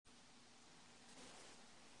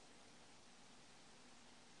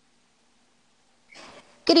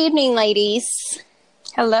Good evening, ladies.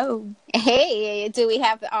 Hello. Hey, do we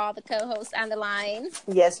have all the co-hosts on the line?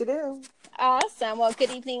 Yes, you do. Awesome. Well,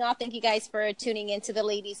 good evening, all. Thank you guys for tuning into the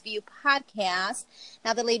Ladies View podcast.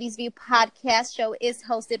 Now, the Ladies View podcast show is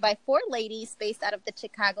hosted by four ladies based out of the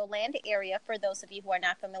Chicagoland area. For those of you who are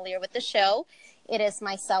not familiar with the show, it is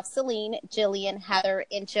myself, Celine, Jillian, Heather,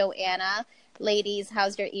 and Joanna. Ladies,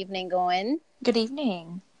 how's your evening going? Good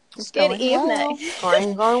evening. Good evening.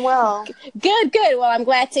 Going well. Good. Well, I'm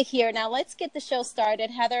glad to hear. Now, let's get the show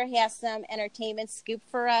started. Heather has some entertainment scoop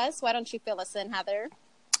for us. Why don't you fill us in, Heather?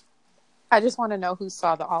 I just want to know who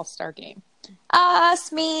saw the All-Star game.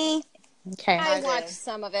 Us, me. Okay. I watched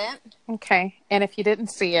some of it. Okay. And if you didn't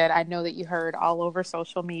see it, I know that you heard all over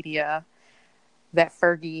social media that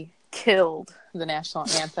Fergie killed the national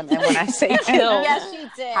anthem. And when I say killed, Yes, she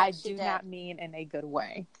did. I do not mean in a good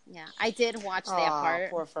way. Yeah, I did watch that part.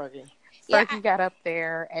 Poor Fergie. Fergie got up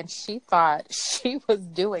there and she thought she was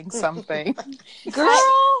doing something. Girl,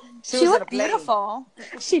 she was looked at a play. beautiful.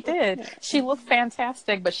 She did. She looked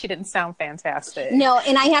fantastic, but she didn't sound fantastic. No,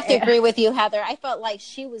 and I have to agree with you, Heather. I felt like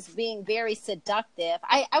she was being very seductive.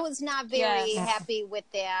 I was not very happy with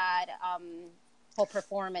that whole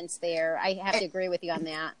performance there. I have to agree with you on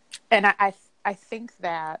that. And I think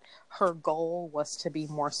that her goal was to be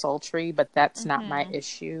more sultry, but that's not my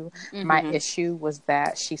issue. Mm-hmm. My issue was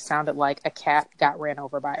that she sounded like a cat got ran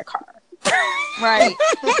over by a car. Right.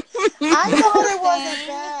 I thought it wasn't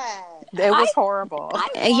bad. It was horrible.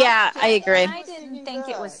 I agree. I didn't think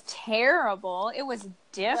it was terrible. It was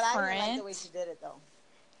different. But I didn't like the way she did it, though.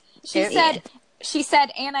 She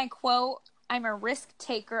said, and I quote, "I'm a risk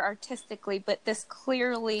taker artistically, but this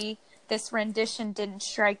rendition didn't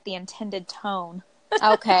strike the intended tone."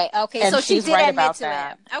 Okay. And So she she's did right admit about to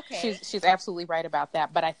that. it. Okay. She's absolutely right about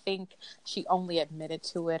that. But I think she only admitted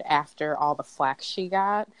to it after all the flack she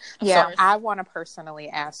got. Yeah. So I want to personally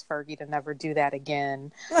ask Fergie to never do that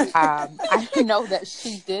again. I know that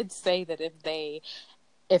she did say that if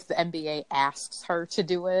the NBA asks her to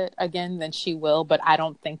do it again, then she will. But I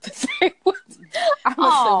don't think that they would. I'm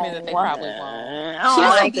assuming that they probably won't. She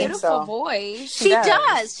has I a think beautiful so. voice. She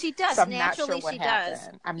does. So I'm Naturally, not sure what she happened.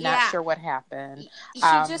 does. I'm not sure what happened. She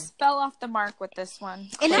just fell off the mark with this one.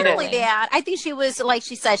 And not only Clearly. that, I think she was, like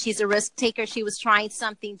she said, she's a risk taker. She was trying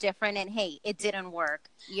something different, and hey, it didn't work,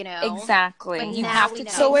 you know? Exactly. But You now have we to know.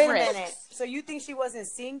 take So wait a risks. minute. So you think she wasn't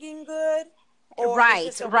singing good? Or Right,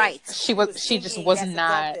 it's just a right. risk She just singing was that's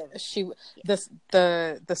not. seductive?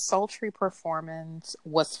 The sultry performance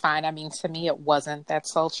was fine. I mean, to me, it wasn't that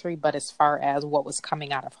sultry, but as far as what was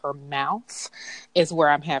coming out of her mouth is where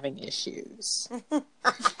I'm having issues.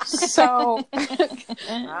 So,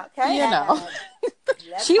 Okay. you know.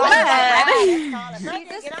 She was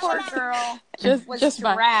This this poor girl was just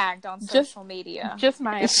my dragged on social media. just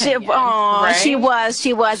my She, opinion, oh, right? she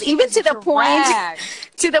was even to the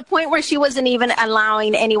Dragged. point where she wasn't even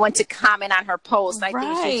allowing anyone to comment on her post. I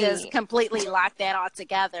think she Right. just completely locked that all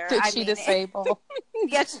together. Did she disable?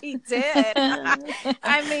 Yes, she did.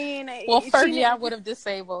 I mean, Well, she Fergie, didn't- I would have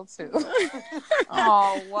disabled too.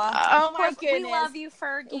 Oh, wow. Oh, my We goodness. love you,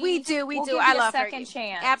 Fergie. We do. We'll do. give I you love a second her.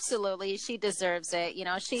 chance. Absolutely, she deserves it. You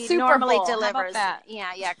know, she Super normally Bowl. How about delivers. that?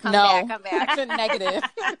 Yeah. Come No. back. Negative.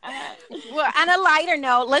 Well, on a lighter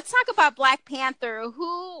note, let's talk about Black Panther.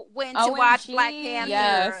 Who went to watch OMG. Black Panther?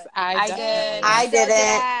 Yes, I did. did. I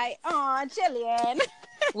didn't. Oh, Jillian.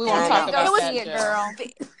 We won't I talk know. about Go that, see it, Jill.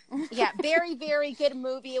 girl. Yeah, very, very good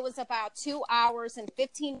movie. It was about 2 hours and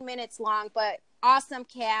 15 minutes long, but awesome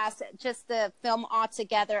cast. Just the film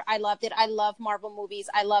altogether. I loved it. I love Marvel movies.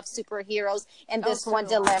 I love superheroes, and this one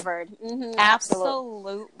so do I. delivered. Mm-hmm.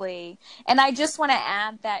 Absolutely. And I just want to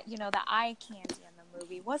add that, the eye candy in the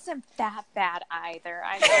movie wasn't that bad either.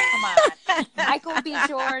 I mean, come on. Michael B.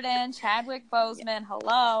 Jordan, Chadwick Boseman,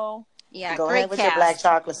 hello. Yeah, Go great ahead with cast. your black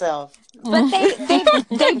chocolate self. But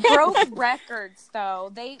they broke records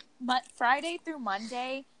though. Friday through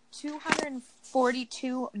Monday,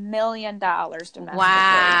 $242 million domestically.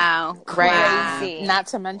 Wow. Crazy. Not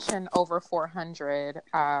to mention over 400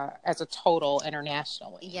 as a total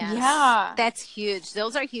internationally. Yes. Yeah. That's huge.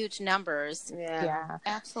 Those are huge numbers. Yeah.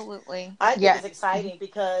 Absolutely. I think Yeah. it's exciting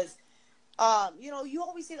because, you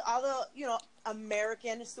always see all the,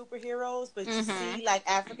 American superheroes, but you see like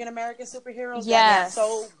African American superheroes that are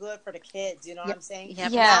so good for the kids. You know what I'm saying?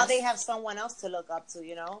 Yep. Now they have someone else to look up to.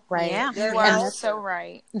 Right. Yeah. They're You are culture. so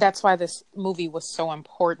right. That's why this movie was so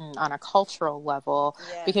important on a cultural level,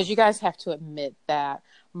 Yes. because you guys have to admit that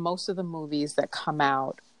most of the movies that come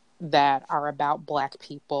out that are about Black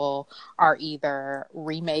people are either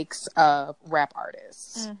remakes of rap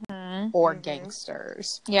artists or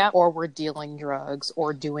gangsters, or we're dealing drugs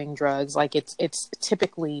or doing drugs. Like it's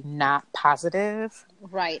typically not positive.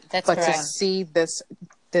 Right. That's but correct. to see this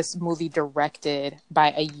movie directed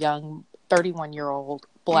by a young 31-year-old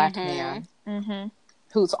Black man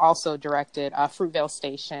who's also directed Fruitvale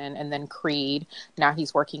Station and then Creed. Now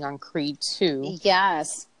he's working on Creed 2.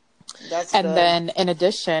 Yes. That's and good. then in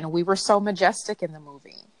addition, we were so majestic in the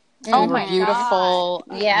movie. Oh we were my beautiful.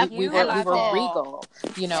 God. Yeah, we were regal,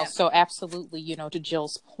 you know. So absolutely, you know, to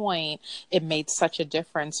Jill's point, it made such a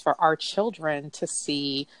difference for our children to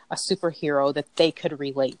see a superhero that they could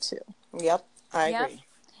relate to. Yep, I agree.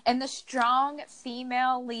 And the strong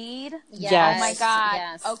female lead. Yes. Oh my God.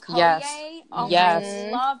 Yes. Okoye. Yes. Oh, Yes. I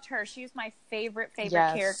loved her. She was my favorite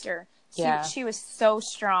Yes. character. Yeah. She was so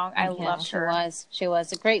strong. I loved her. She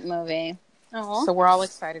was a great movie. Aww. So we're all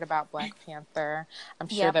excited about Black Panther. I'm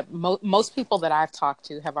sure that most people that I've talked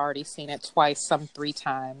to have already seen it twice, some 3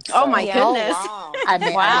 times. So oh my goodness! Oh, wow. I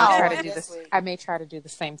may try to do this. I may try to do the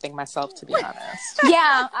same thing myself, to be honest.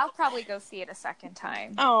 Yeah, I'll probably go see it a second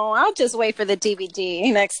time. Oh, I'll just wait for the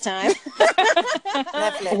DVD next time.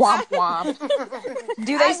 Netflix. Womp womp.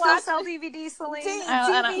 Do they still sell DVDs, Celine?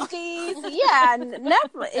 DVDs, yeah,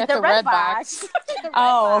 Netflix, At the the Red Red Box. Box. The Red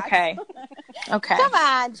Oh, Box. okay. Okay. Come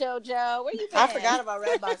on, JoJo, where you been? I forgot about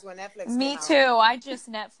Redbox when Netflix Me came out. too. I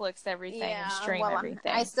just Netflixed everything and stream well,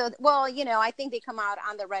 everything. you know, I think they come out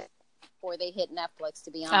on the Red before they hit Netflix,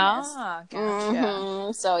 to be honest. Ah,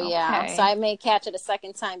 gotcha. So yeah, Okay. so I may catch it a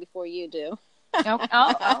second time before you do.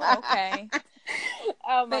 Okay.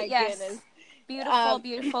 Oh my But yes, goodness.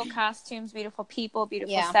 beautiful costumes, beautiful people,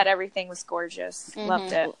 beautiful Yeah. set. Everything was gorgeous.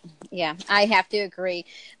 Loved it. Yeah, I have to agree.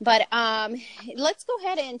 But let's go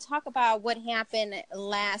ahead and talk about what happened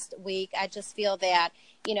last week. I just feel that,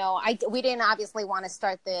 you know, we didn't obviously want to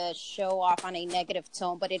start the show off on a negative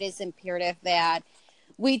tone, but it is imperative that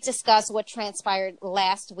we discuss what transpired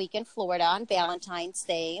last week in Florida on Valentine's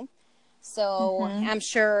Day. So I'm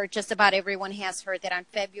sure just about everyone has heard that on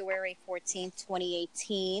February 14th,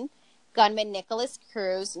 2018, gunman Nicholas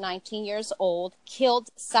Cruz, 19 years old, killed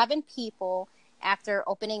 7 people after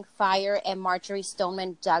opening fire at Marjorie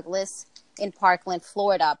Stoneman Douglas in Parkland,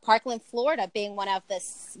 Florida. Parkland, Florida being one of the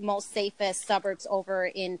most safest suburbs over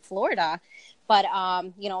in Florida. But,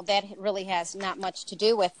 you know, that really has not much to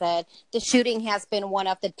do with it. The shooting has been one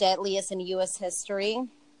of the deadliest in U.S. history.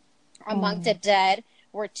 Among the dead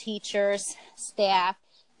were teachers, staff,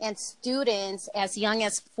 and students as young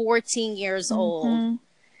as 14 years old.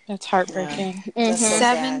 That's heartbreaking. That's so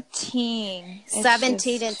sad. 17.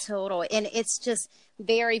 17 in total. And it's just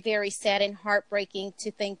very, very sad and heartbreaking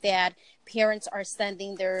to think that parents are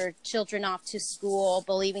sending their children off to school,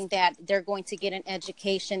 believing that they're going to get an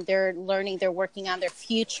education, they're learning, they're working on their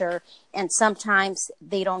future, and sometimes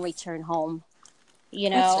they don't return home. You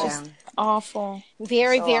know, It's just awful.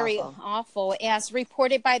 very, So very awful. awful. As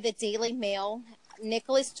reported by the Daily Mail,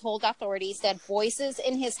 Nicholas told authorities that voices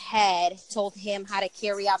in his head told him how to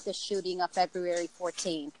carry out the shooting of February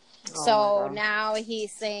 14th. So now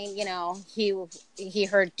he's saying, you know, he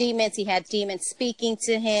heard demons, he had demons speaking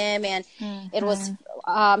to him, and it was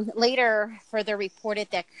later further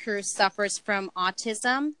reported that Cruz suffers from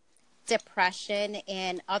autism, depression,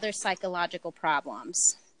 and other psychological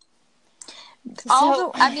problems.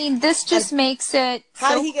 Although, I mean, this just makes it How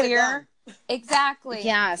so did he get it clear. done? Exactly.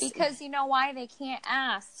 Yes. Because you know why? They can't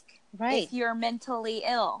ask Right. if you're mentally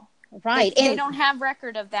ill. Right. They don't have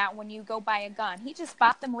record of that when you go buy a gun. He just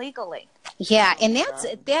bought them legally. Yeah, and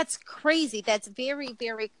that's crazy. That's very,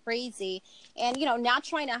 very crazy. And, you know, not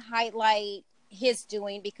trying to highlight his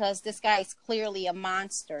doing because this guy is clearly a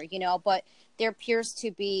monster, you know, but there appears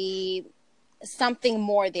to be something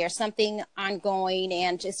more there, something ongoing,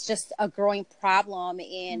 and it's just a growing problem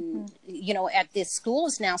in, you know, at the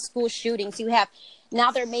schools now, school shootings. You have,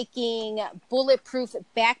 now they're making bulletproof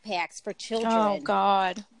backpacks for children. Oh,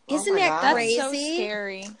 God. Isn't my that God. That's crazy? so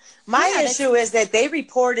scary. My issue is that they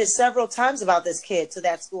reported several times about this kid to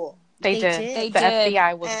that school. They They did. did. They The did.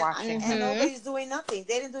 FBI was And, watching. and nobody's doing nothing.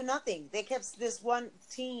 They didn't do nothing. They kept this one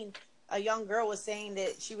teen, a young girl was saying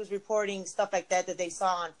that she was reporting stuff like that they saw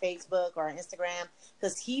on Facebook or on Instagram,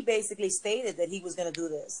 because he basically stated that he was going to do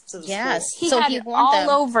this to the Yes. school. He So had he it warned all them.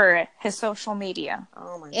 over his social media.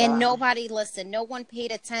 Oh my God. And nobody listened. No one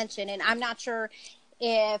paid attention. And I'm not sure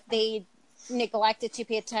if they neglected to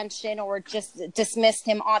pay attention or just dismissed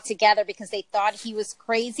him altogether because they thought he was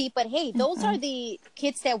crazy. But hey, those are the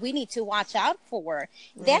kids that we need to watch out for.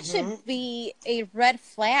 That should be a red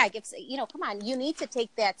flag. If, you know, come on, you need to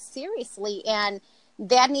take that seriously and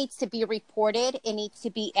that needs to be reported. It needs to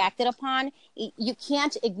be acted upon. You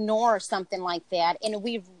can't ignore something like that. And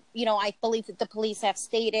we've, I believe that the police have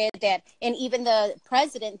stated that, and even the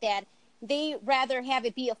president, that they rather have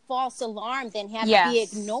it be a false alarm than have it be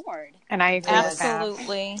ignored. And I agree with that.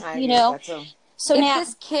 Absolutely. So if now,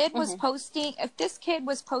 this kid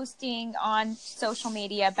was posting on social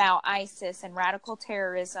media about ISIS and radical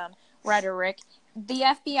terrorism rhetoric, the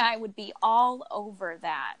FBI would be all over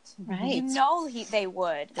that. Right. They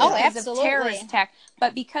would. Oh, because absolutely. of terrorist attack.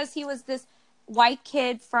 But because he was this white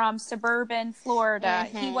kid from suburban Florida,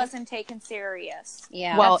 he wasn't taken serious.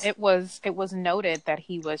 Yeah. Well, it was noted that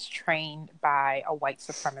he was trained by a white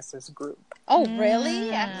supremacist group. Oh,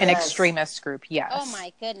 really? An extremist group, yes. Oh,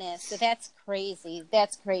 my goodness. So that's crazy.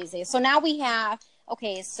 That's crazy. So now we have,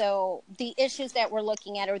 so the issues that we're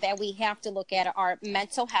looking at, or that we have to look at, are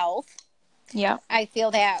mental health. Yeah. I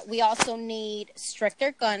feel that we also need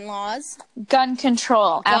stricter gun laws. Gun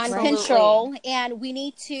control. And we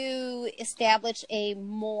need to establish a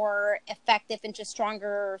more effective and just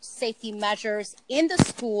stronger safety measures in the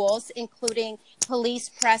schools, including police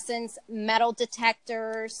presence, metal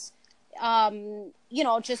detectors,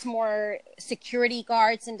 just more security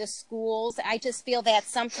guards in the schools. I just feel that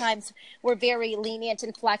sometimes we're very lenient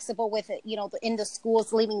and flexible with it, in the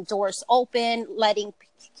schools, leaving doors open, letting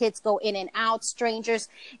kids go in and out, strangers.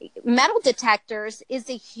 Metal detectors is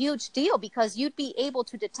a huge deal because you'd be able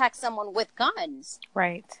to detect someone with guns.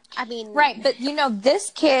 Right. I mean, right. But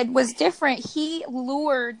this kid was different. He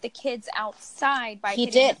lured the kids outside by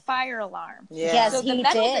hitting the fire alarm. Yeah. Yes, so the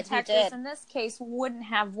metal detectors in this case wouldn't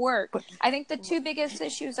have worked. I think the two biggest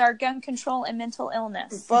issues are gun control and mental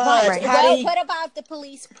illness. But what about the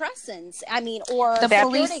police presence? I mean, or the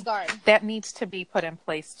security guard? That needs to be put in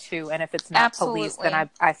place too. And if it's not police, then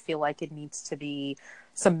I feel like it needs to be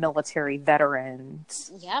some military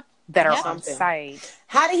veterans that are on site.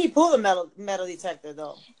 How did he pull the metal detector,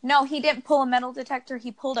 though? No, he didn't pull a metal detector.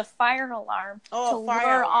 He pulled a fire alarm to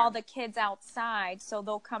lure all the kids outside, so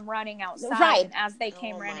they'll come running outside. Right. And as they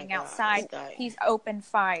came running outside, he's opened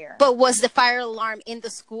fire. But was the fire alarm in the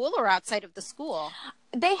school or outside of the school?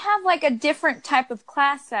 They have like a different type of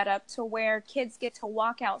class setup to where kids get to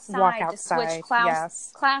walk outside to switch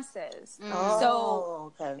classes.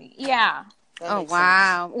 Oh, okay. Yeah. Oh,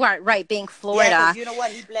 wow. Right, being Florida. Yeah, you know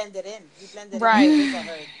what? He blended in.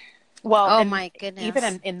 Right. Well, my goodness.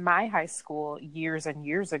 Even in my high school, years and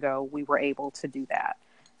years ago, we were able to do that.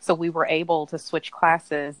 So we were able to switch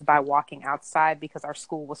classes by walking outside because our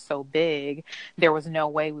school was so big. There was no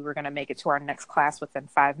way we were going to make it to our next class within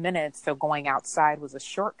 5 minutes. So going outside was a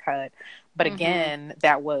shortcut. But again,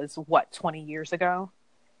 that was 20 years ago?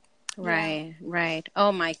 Right.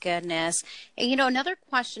 Oh, my goodness. And, another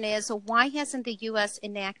question is, why hasn't the U.S.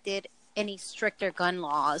 enacted any stricter gun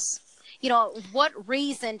laws? What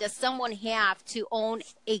reason does someone have to own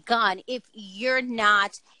a gun if you're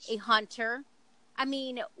not a hunter? I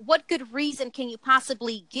mean, what good reason can you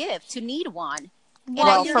possibly give to need one?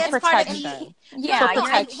 Well, for protection.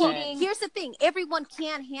 Here's the thing. Everyone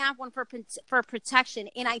can't have one for protection.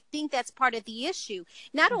 And I think that's part of the issue.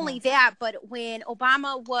 Not only that, but when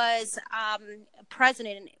Obama was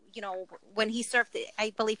president, when he served,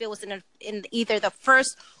 I believe it was in either the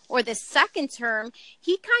first or the second term,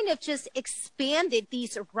 he kind of just expanded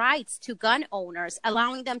these rights to gun owners,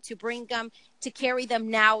 allowing them to carry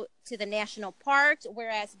them now to the national parks,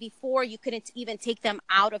 whereas before you couldn't even take them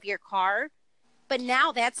out of your car. But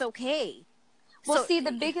now that's okay. Well, see,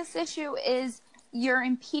 the biggest issue is you're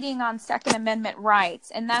impeding on Second Amendment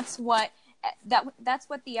rights, and that's what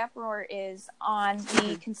the uproar is on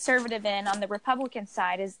the conservative end. On the Republican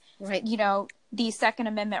side is, the Second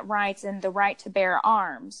Amendment rights and the right to bear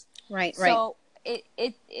arms. Right. So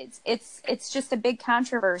it's just a big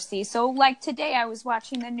controversy. So like today, I was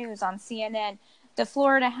watching the news on CNN. The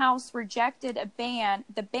Florida House rejected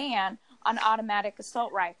the ban on automatic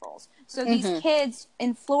assault rifles. So these kids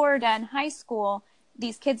in Florida in high school,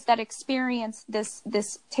 these kids that experienced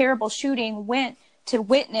this terrible shooting went to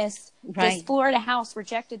witness this Florida House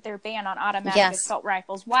rejected their ban on automatic assault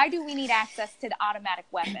rifles. Why do we need access to the automatic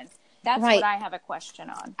weapons? That's what I have a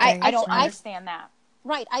question on. I don't understand that.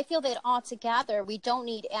 Right. I feel that altogether, we don't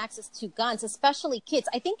need access to guns, especially kids.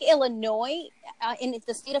 I think Illinois, in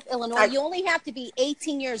the state of Illinois, you only have to be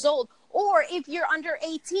 18 years old. Or if you're under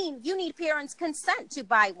 18, you need parents' consent to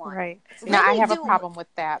buy one. Right. Now, I have a problem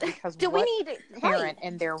with that because parent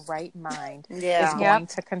in their right mind is going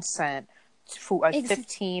to consent to a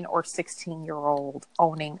 15 or 16-year-old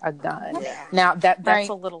owning a gun? Now, that's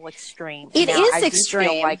a little extreme. It is I extreme.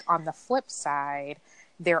 Do feel like on the flip side,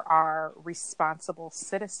 there are responsible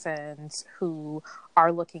citizens who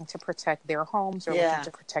are looking to protect their homes or looking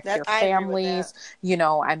to protect their families. You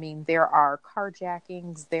know, I mean, there are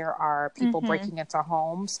carjackings, there are people breaking into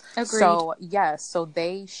homes. Agreed. So, yes, so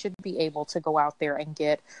they should be able to go out there and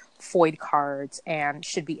get FOID cards and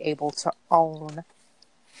should be able to own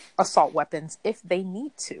assault weapons if they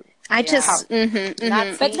need to.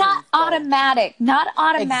 But not automatic,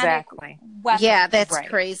 Exactly. weapons. Yeah, that's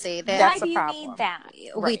crazy. Why do you need that?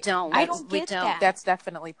 We don't. I don't get that. That's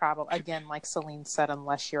definitely a problem. Again, like Celine said,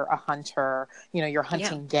 unless you're a hunter, you know, you're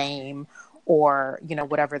hunting game or, you know,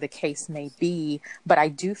 whatever the case may be. But I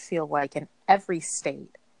do feel like in every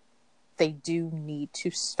state, they do need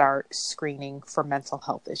to start screening for mental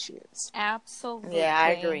health issues. Absolutely. Yeah,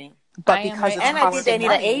 I agree. But because it's and I think they need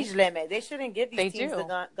money, an age limit. They shouldn't give these teens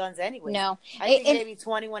the guns anyway. No, I think maybe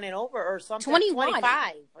 21 and over or something. 25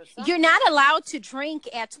 or something. You're not allowed to drink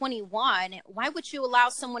at 21. Why would you allow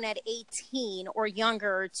someone at 18 or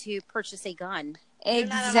younger to purchase a gun?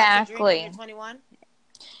 Exactly. You're 21.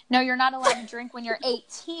 No, you're not allowed to drink when you're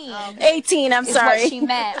 18. 18, I'm sorry. What she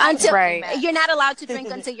meant. You're not allowed to drink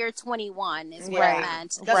until you're 21 is what I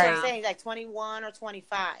meant. That's what I'm saying, like 21 or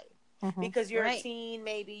 25. Because you're a teen,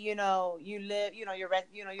 maybe, you know, you live, you know, you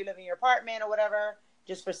live in your apartment or whatever,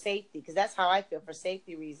 just for safety. Because that's how I feel, for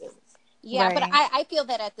safety reasons. Yeah, but I feel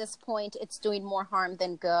that at this point, it's doing more harm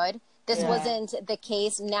than good. This wasn't the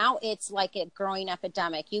case. Now it's like a growing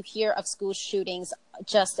epidemic. You hear of school shootings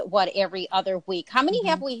just, every other week. How many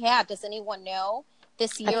have we had? Does anyone know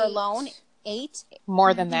this year alone? 8?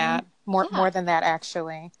 More than that. More than that,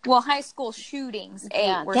 actually. Well, high school shootings,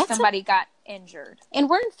 8, where somebody got injured. And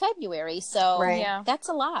we're in February, so that's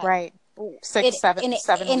a lot. Right. 6, 7 weeks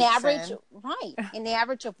average, in. in the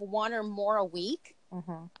average of 1 or more a week.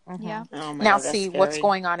 Yeah. Oh, now, see, what's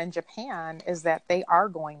going on in Japan is that they are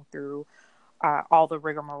going through all the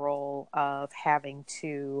rigmarole of having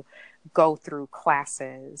to go through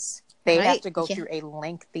classes. They have to go through a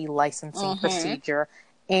lengthy licensing procedure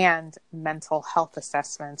and mental health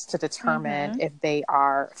assessments to determine if they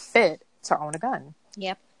are fit to own a gun.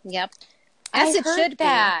 Yep. As it should be.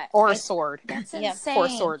 Or a sword. That's insane. Or a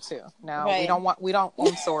sword too. No, we don't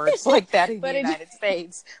own swords like that in the United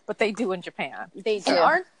States, but they do in Japan. They do.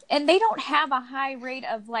 And they don't have a high rate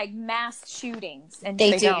of like mass shootings. And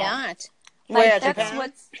they do not. Like, that's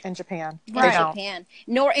what's in Japan. Right. Japan.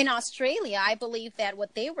 Nor in Australia, I believe that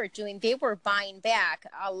what they were doing, they were buying back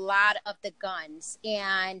a lot of the guns,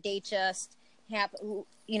 and they just have,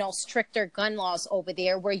 you know, stricter gun laws over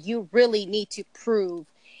there where you really need to prove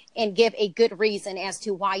and give a good reason as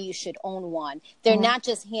to why you should own one. They're not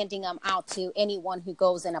just handing them out to anyone who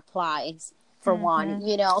goes and applies for one,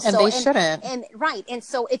 you know. And so, they shouldn't. And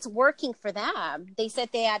so it's working for them. They said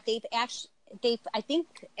that I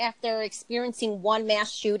think after experiencing one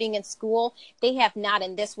mass shooting in school, they have not,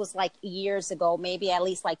 and this was like years ago, maybe at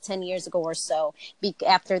least like 10 years ago or so,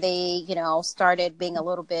 after they, you know, started being a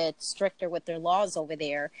little bit stricter with their laws over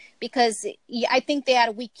there. Because I think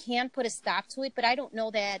that we can put a stop to it, but I don't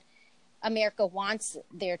know that America wants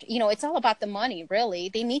you know, it's all about the money, really.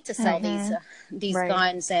 They need to sell these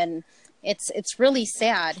guns, and it's really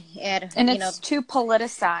sad. And it's too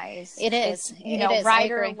politicized. It is. You know,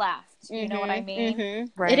 right or left. You know what I mean?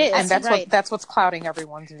 Right. It is. And that's what's clouding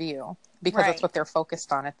everyone's view, because that's what they're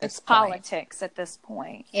focused on at this point. Politics at this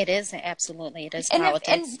point. It is, absolutely. It is politics.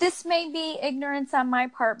 politics. And this may be ignorance on my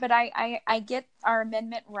part, but I get our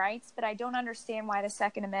amendment rights, but I don't understand why the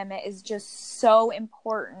Second Amendment is just so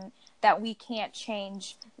important that we can't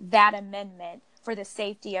change that amendment for the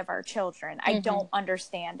safety of our children. I don't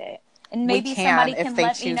understand it. And maybe somebody can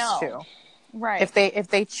let me know. To. Right. If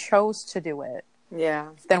they chose to do it,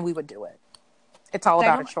 then we would do it. It's all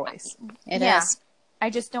about a choice. It is. I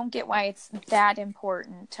just don't get why it's that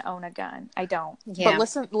important to own a gun. I don't. Yeah. But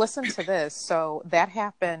listen to this. So that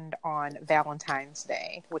happened on Valentine's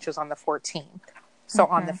Day, which was on the 14th. So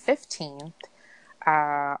on the 15th,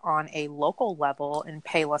 on a local level in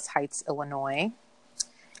Palos Heights, Illinois,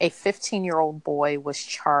 a 15-year-old boy was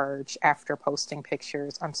charged after posting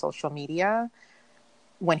pictures on social media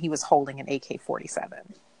when he was holding an AK-47.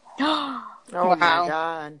 Oh my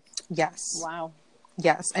God. Yes. Wow.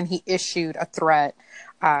 Yes. And he issued a threat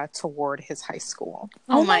toward his high school.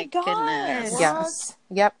 Oh my goodness. Yes.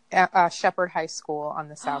 Yep. Shepherd High School on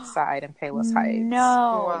the south side in Palos Heights. No.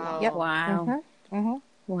 Wow. Yep. Wow.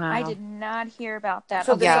 Wow. I did not hear about that.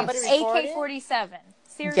 So did somebody report it? AK-47.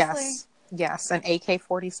 Seriously? Yes. An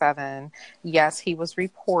AK-47. Yes, he was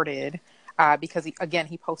reported. because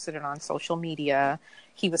he posted it on social media.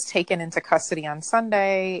 He was taken into custody on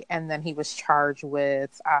Sunday, and then he was charged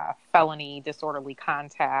with felony disorderly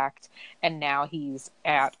contact, and now he's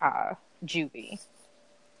at juvie.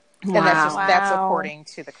 Wow. And that's according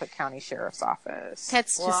to the Cook County Sheriff's Office.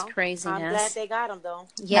 That's just craziness. I'm glad they got him though.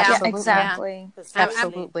 Yeah, Yeah, exactly.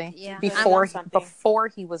 Absolutely. Yeah. Before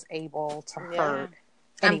he was able to hurt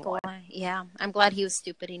anyone. I'm glad he was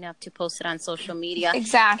stupid enough to post it on social media.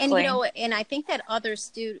 Exactly. And and I think that other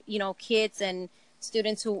kids and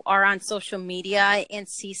students who are on social media and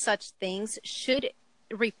see such things should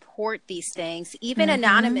report these things, even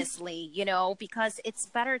anonymously, because it's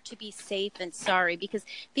better to be safe than sorry, because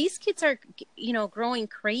these kids are, growing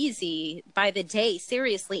crazy by the day.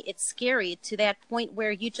 Seriously, it's scary to that point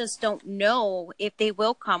where you just don't know if they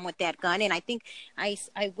will come with that gun. And I think I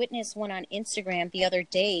witnessed one on Instagram the other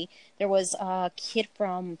day. There was a kid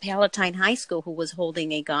from Palatine High School who was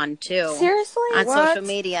holding a gun too. Seriously? On What? social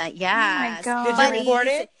media. Yes. Oh my God. Did you report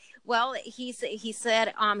it? Well, he said he's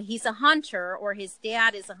a hunter, or his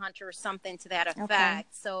dad is a hunter, or something to that effect. Okay.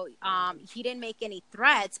 So he didn't make any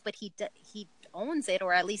threats, but he owns it,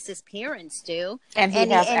 or at least his parents do, And he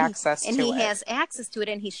has access to it. And he has access to it,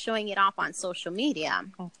 and he's showing it off on social media.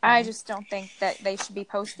 I just don't think that they should be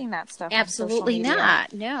posting that stuff. Absolutely on social media.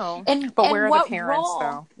 not. No. But where are what the parents, role,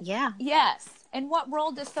 though? Yeah. Yes. And what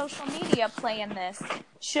role does social media play in this?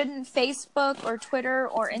 Shouldn't Facebook or Twitter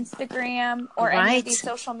or Instagram or any of these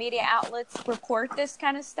social media outlets report this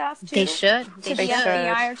kind of stuff too? They should. To the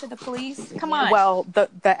FBI or to the police? Come on. Well, the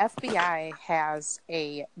FBI has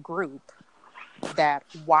a group that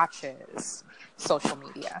watches social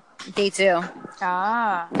media. They do.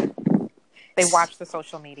 They watch the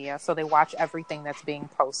social media, so they watch everything that's being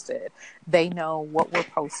posted. They know what we're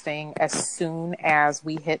posting. As soon as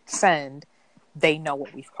we hit send, they know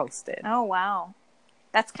what we've posted. Oh, wow.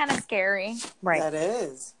 That's kind of scary. Right. That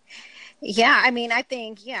is. Yeah, I mean, I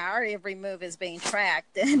think, our every move is being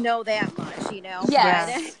tracked. Know that much,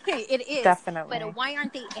 Yes. But it is. Definitely. But why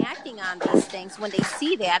aren't they acting on these things when they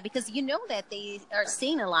see that? Because that they are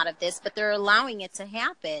seeing a lot of this, but they're allowing it to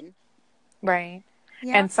happen. Right.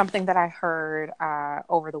 Yeah. And something that I heard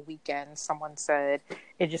over the weekend, someone said,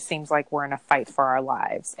 it just seems like we're in a fight for our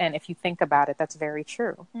lives. And if you think about it, that's very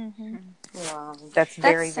true. Mm-hmm. Wow. That's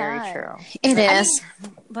very, sad. very true. It is.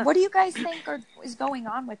 What do you guys think is going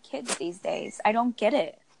on with kids these days? I don't get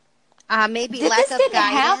it. Maybe Did lack this of didn't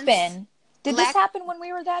guidance. happen? Did this happen when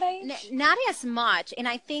we were that age? Not as much. And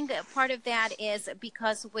I think part of that is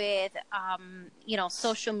because with,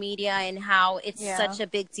 social media and how it's such a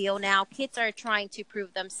big deal now, kids are trying to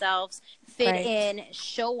prove themselves, fit in,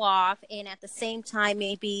 show off. And at the same time,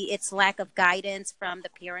 maybe it's lack of guidance from the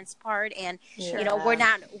parents' part. And, we're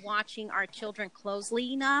not watching our children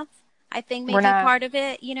closely enough. I think maybe part of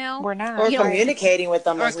it, We're not. Or communicating with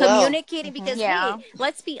them as well. Or communicating communicating, because, hey,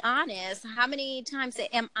 let's be honest. How many times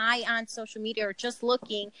am I on social media or just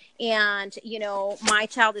looking and, my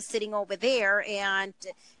child is sitting over there and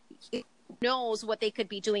knows what they could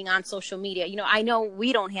be doing on social media. I know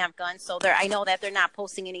we don't have guns, so I know that they're not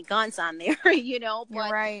posting any guns on there, but You're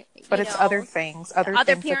right. But it's other things that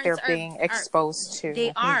they're being exposed to.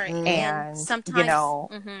 They are. And sometimes,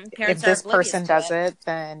 if this person does it,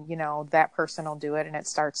 then, that person will do it, and it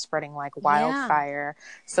starts spreading like wildfire.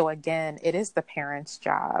 So again, it is the parents'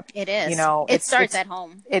 job. It is. It starts at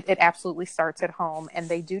home. It absolutely starts at home, and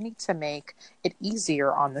they do need to make it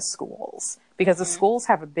easier on the schools. Because the schools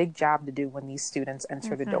have a big job to do when these students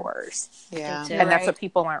enter the doors. Yeah. And that's what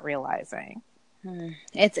people aren't realizing.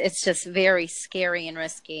 It's just very scary and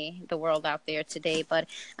risky, the world out there today. But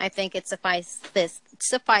I think it suffices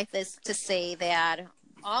to say that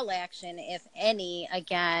all action, if any,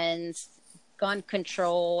 against gun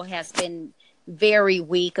control has been very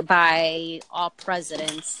weak by all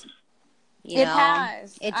presidents. It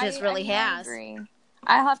has. It just really has.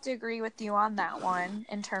 I'll have to agree with you on that one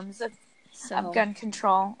in terms of gun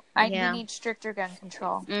control. We need stricter gun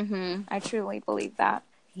control. Mm-hmm. I truly believe that.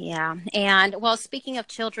 Yeah. And speaking of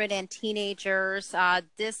children and teenagers,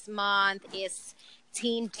 this month is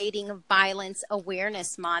Teen Dating Violence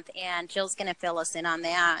Awareness Month, and Jill's going to fill us in on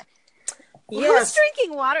that. Yes. Who's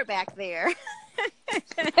drinking water back there?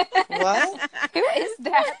 What? Who is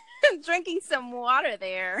that? Drinking some water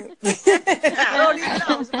there. I don't even know.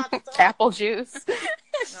 I was about to talk. Apple juice.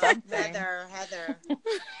 No, Heather.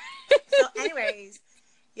 So anyways,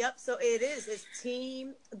 so it's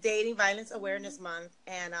Teen Dating Violence Awareness Month.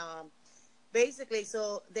 And basically,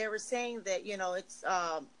 so they were saying that, it's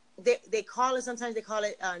sometimes they call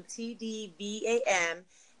it TDVAM,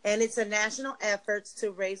 and it's a national effort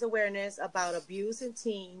to raise awareness about abuse in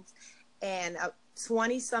teens and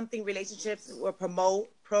 20-something relationships will promote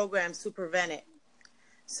programs to prevent it.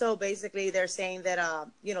 So basically, they're saying that,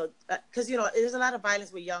 because, there's a lot of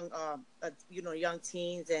violence with young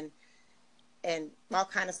teens and all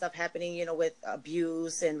kind of stuff happening, with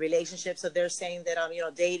abuse and relationships. So they're saying that,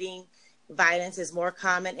 dating violence is more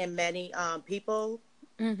common in many people.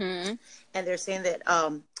 Mm-hmm. And they're saying that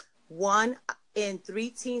 1 in 3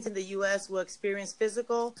 teens in the U.S. will experience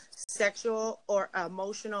physical, sexual, or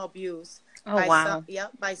emotional abuse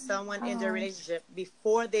by someone in their relationship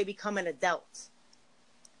before they become an adult.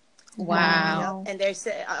 Wow. Yep. And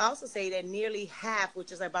I also say that nearly half,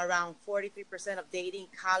 which is about around 43% of dating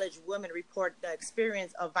college women, report the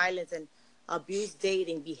experience of violence and abuse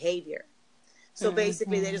dating behavior. So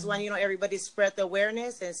basically, they just want everybody to spread the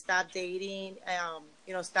awareness and stop dating.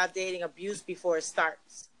 Stop dating abuse before it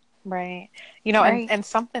starts. Right. And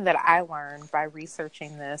something that I learned by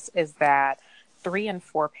researching this is that 3 and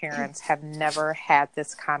 4 parents have never had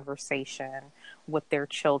this conversation with their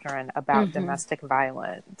children about domestic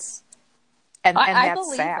violence. And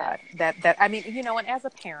that's sad. That I mean, and as a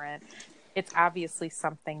parent, it's obviously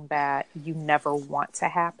something that you never want to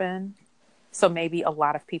happen. So maybe a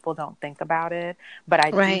lot of people don't think about it, but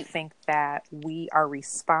I do think that we are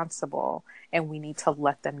responsible and we need to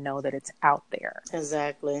let them know that it's out there.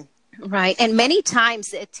 Exactly. Right. And many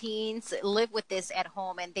times teens live with this at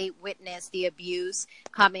home and they witness the abuse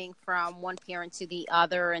coming from one parent to the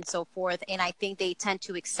other and so forth. And I think they tend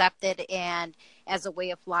to accept it and as a way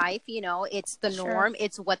of life, it's the norm.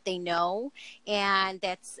 It's what they know. And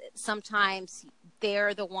that's sometimes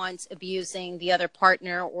they're the ones abusing the other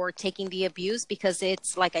partner or taking the abuse because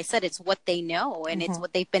it's, like I said, it's what they know and it's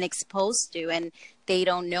what they've been exposed to and they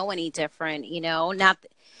don't know any different,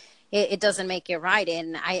 it doesn't make it right.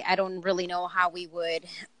 And I don't really know how we would,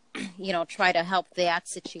 try to help that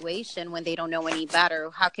situation when they don't know any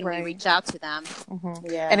better. How can we reach out to them?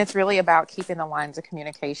 Yeah. And it's really about keeping the lines of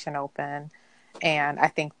communication open. And I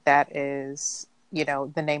think that is,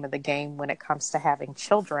 the name of the game when it comes to having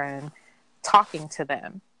children, talking to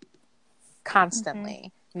them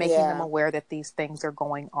constantly, making them aware that these things are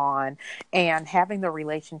going on and having the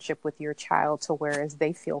relationship with your child to whereas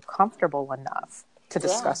they feel comfortable enough to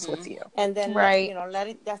discuss with you. And then,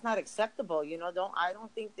 that's not acceptable. I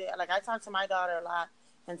don't think that, like, I talk to my daughter a lot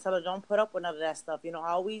and tell her, don't put up with none of that stuff.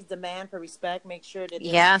 Always demand for respect. Make sure that,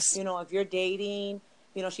 if you're dating,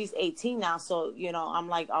 she's 18 now. So, I'm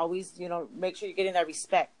like, always, make sure you're getting that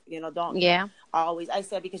respect. Don't always, I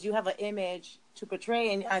said, because you have an image to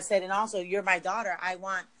portray. And I said, and also you're my daughter. I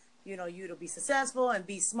want, you to be successful and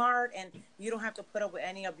be smart. And you don't have to put up with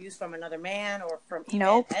any abuse from another man or from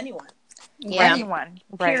anyone. Anyone,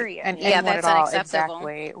 period. And anyone that's at all, unacceptable.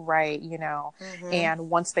 Exactly, right, And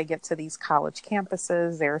once they get to these college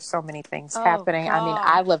campuses, there are so many things happening. God. I mean,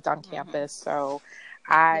 I lived on campus, so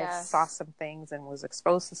I saw some things and was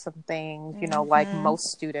exposed to some things, like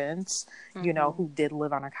most students, who did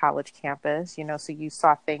live on a college campus, so you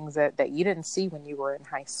saw things that you didn't see when you were in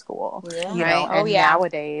high school, and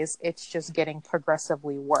nowadays it's just getting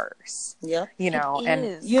progressively worse,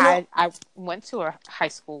 I went to a high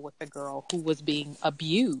school with a girl who was being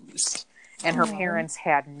abused and her parents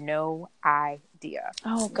had no idea.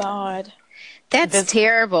 Oh God. That's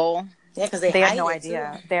terrible. Yeah, because they had no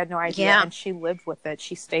idea. They had no idea. Yeah. And she lived with it.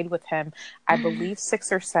 She stayed with him, I believe,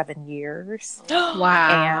 6 or 7 years.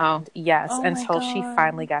 Wow. And yes, until she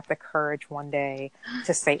finally got the courage one day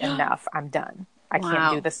to say, enough, I'm done. I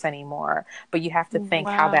can't do this anymore. But you have to think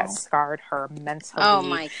how that scarred her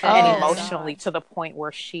mentally and emotionally to the point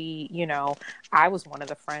where she, I was one of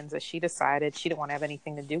the friends that she decided she didn't want to have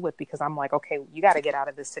anything to do with because I'm like, okay, you got to get out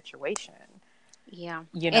of this situation. Yeah.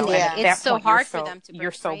 And it's so hard for them to break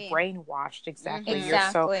you're so free. brainwashed. Exactly.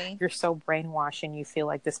 Exactly. You're so brainwashed and you feel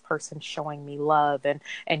like this person's showing me love and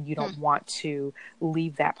you don't want to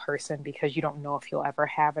leave that person because you don't know if you'll ever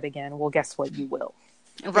have it again. Well, guess what? You will.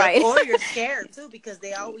 Right. Or you're scared too because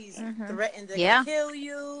they always threaten to kill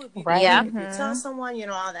you. If you, if you tell someone,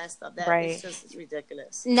 all that stuff. It's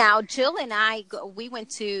ridiculous. Now, Jill and I, we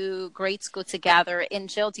went to grade school together. And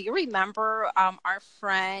Jill, do you remember our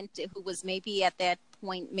friend who was maybe at that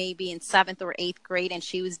point, maybe in 7th or 8th grade, and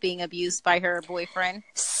she was being abused by her boyfriend?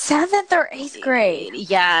 7th or 8th grade?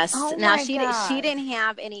 Yes. Oh now my she God. she didn't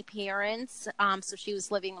have any parents, so she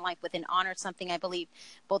was living like with an aunt or something. I believe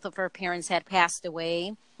both of her parents had passed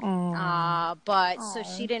away, so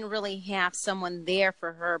she didn't really have someone there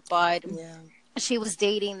for her. But she was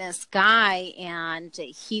dating this guy, and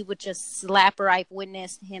he would just slap her. I've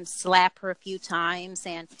witnessed him slap her a few times,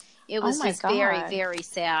 and it was just very, very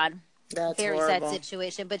sad. That's very horrible. sad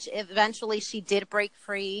situation. But eventually she did break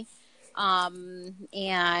free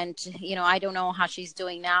And, you know, I don't know how she's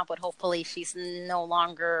doing now, but hopefully she's no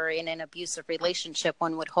longer in an abusive relationship,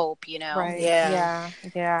 one would hope, you know. Right. Yeah.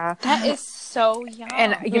 Yeah. That is so young.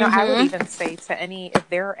 And, you know, I would even say to if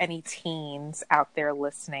there are any teens out there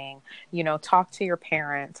listening, you know, talk to your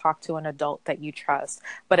parent, talk to an adult that you trust.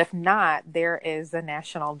 But if not, there is the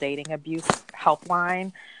National Dating Abuse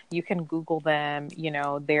Helpline. You can Google them. You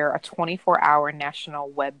know, they're a 24-hour national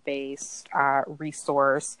web-based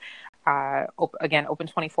resource. Again, open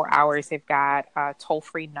 24 hours. They've got a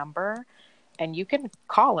toll-free number, and you can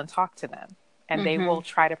call and talk to them, and they will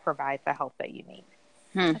try to provide the help that you need.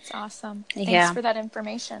 That's awesome. Thanks Yeah. for that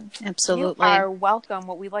information. Absolutely. You are welcome.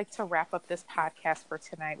 Well, we'd like to wrap up this podcast for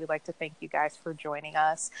tonight. We'd like to thank you guys for joining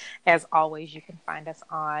us. As always, you can find us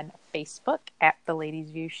on Facebook at The Ladies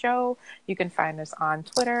View Show. You can find us on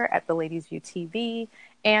Twitter at The Ladies View TV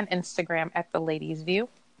and Instagram at The Ladies View.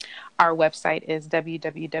 Our website is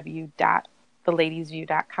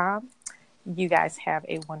www.theladiesview.com. You guys have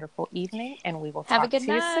a wonderful evening, and we will Have a talk good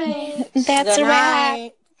to you soon. night. That's Good a wrap.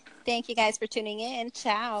 night. Thank you guys for tuning in.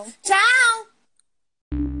 Ciao. Ciao.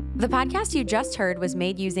 The podcast you just heard was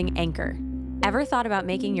made using Anchor. Ever thought about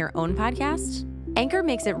making your own podcast? Anchor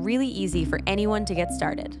makes it really easy for anyone to get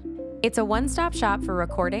started. It's a one-stop shop for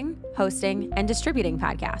recording, hosting, and distributing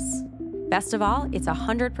podcasts. Best of all, it's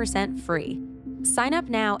 100% free. Sign up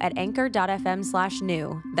now at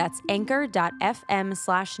anchor.fm/new. That's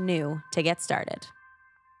anchor.fm/new to get started.